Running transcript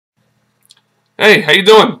Hey, how you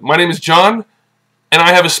doing? My name is John, and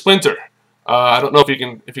I have a splinter. I don't know if you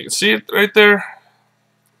can see it right there.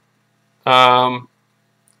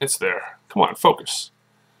 It's there. Come on, focus.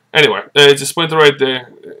 Anyway, it's a splinter right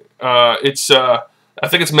there. I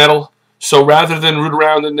think it's metal. So rather than root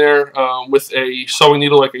around in there with a sewing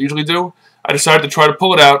needle like I usually do, I decided to try to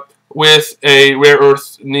pull it out with a rare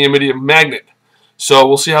earth neodymium magnet. So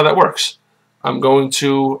we'll see how that works. I'm going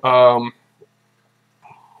to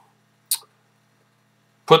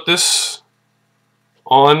put this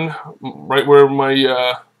on right where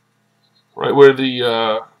my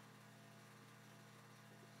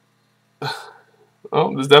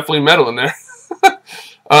oh, there's definitely metal in there.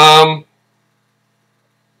 I'm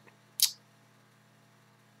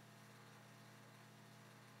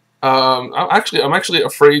actually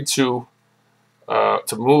afraid to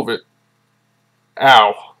move it.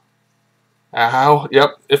 Ow. Ow. Yep.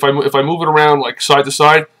 If I move it around like side to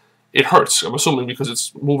side, it hurts. I'm assuming because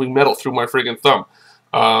it's moving metal through my friggin' thumb.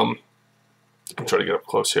 I'm trying to get up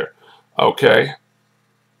close here. Okay.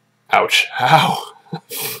 Ouch. Ow.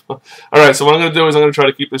 Alright, so what I'm going to do is I'm going to try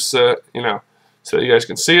to keep this, so that you guys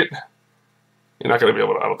can see it. You're not going to be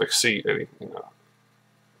able to, I don't think, see any,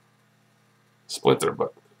 splinter,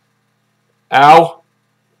 but... Ow.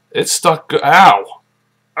 It's stuck. Ow.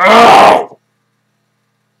 Ow.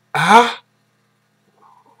 Ah.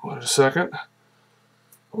 Wait a second.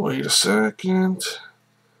 Wait a second.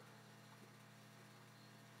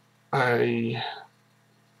 I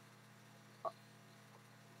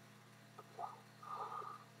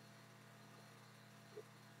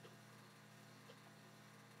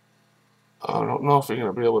don't know if you're going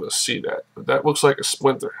to be able to see that, but that looks like a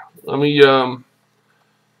splinter. Let me, how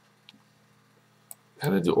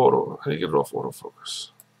do you do auto? How do you get it off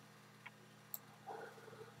autofocus?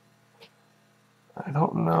 I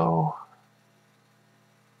don't know.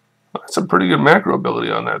 That's a pretty good macro ability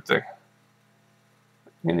on that thing.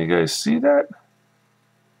 Can you guys see that?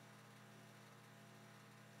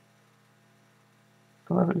 I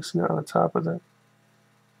don't know if you can see that on the top of that.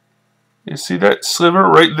 You see that sliver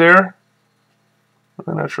right there?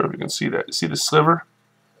 I'm not sure if you can see that. You see the sliver?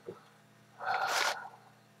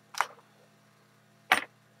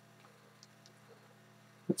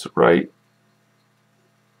 It's right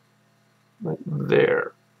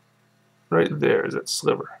there. Right there is that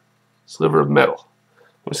sliver. Sliver of metal.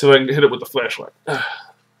 Let me see if I can hit it with the flashlight. Or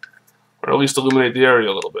at least illuminate the area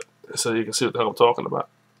a little bit so you can see what the hell I'm talking about.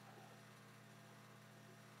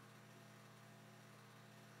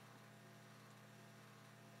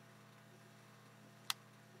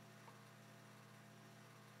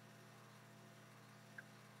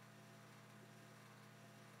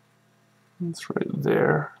 It's right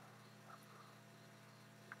there.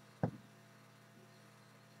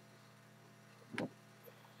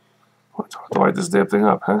 I have to light this damn thing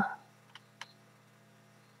up, huh?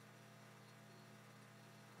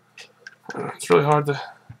 It's really hard to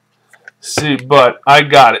see, but I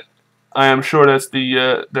got it. I am sure that's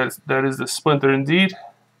the that is the splinter indeed.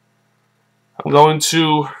 I'm going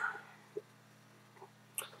to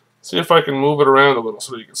see if I can move it around a little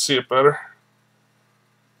so you can see it better.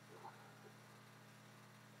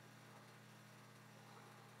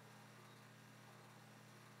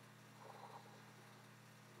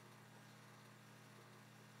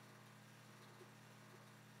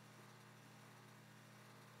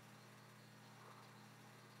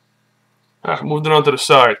 I moved it onto the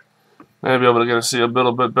side. Maybe able to get to see a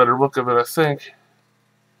little bit better look of it, I think.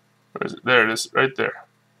 Where is it? There it is, right there.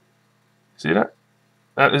 See that?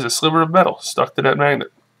 That is a sliver of metal stuck to that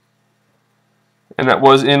magnet. And that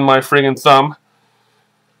was in my friggin' thumb.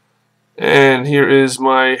 And here is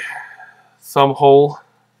my thumb hole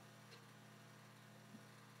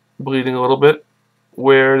bleeding a little bit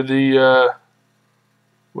where the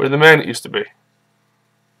magnet used to be.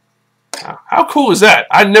 How cool is that?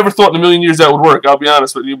 I never thought in a million years that would work, I'll be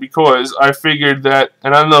honest with you, because I figured that,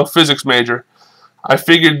 and I'm no physics major, I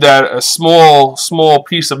figured that a small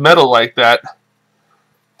piece of metal like that,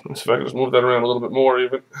 let me see if I can just move that around a little bit more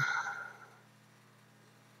even.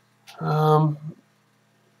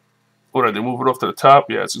 What did I do, move it off to the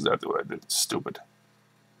top? Yeah, that's exactly what I did, it's stupid.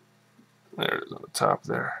 There it is on the top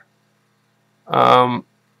there.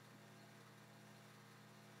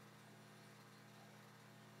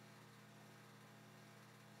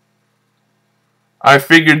 I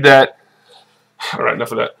figured that, alright,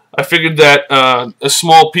 enough of that. I figured that a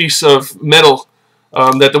small piece of metal,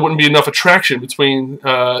 that there wouldn't be enough attraction between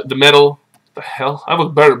the metal, the hell? I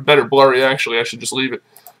look better blurry actually, I should just leave it.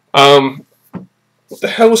 What the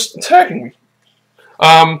hell was attacking me?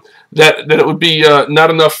 That it would be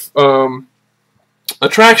not enough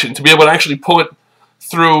attraction to be able to actually pull it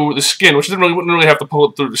through the skin, which wouldn't really have to pull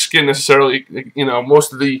it through the skin necessarily. You know,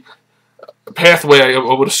 most of the pathway I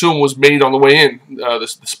would assume was made on the way in, the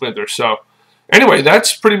splinter. So anyway,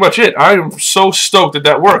 that's pretty much it. I am so stoked that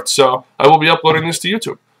that worked. So I will be uploading this to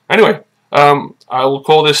YouTube. Anyway, I will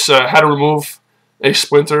call this how to remove a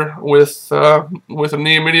splinter with a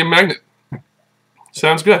neodymium magnet.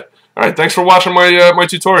 Sounds good. All right, thanks for watching my my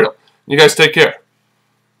tutorial. You guys take care.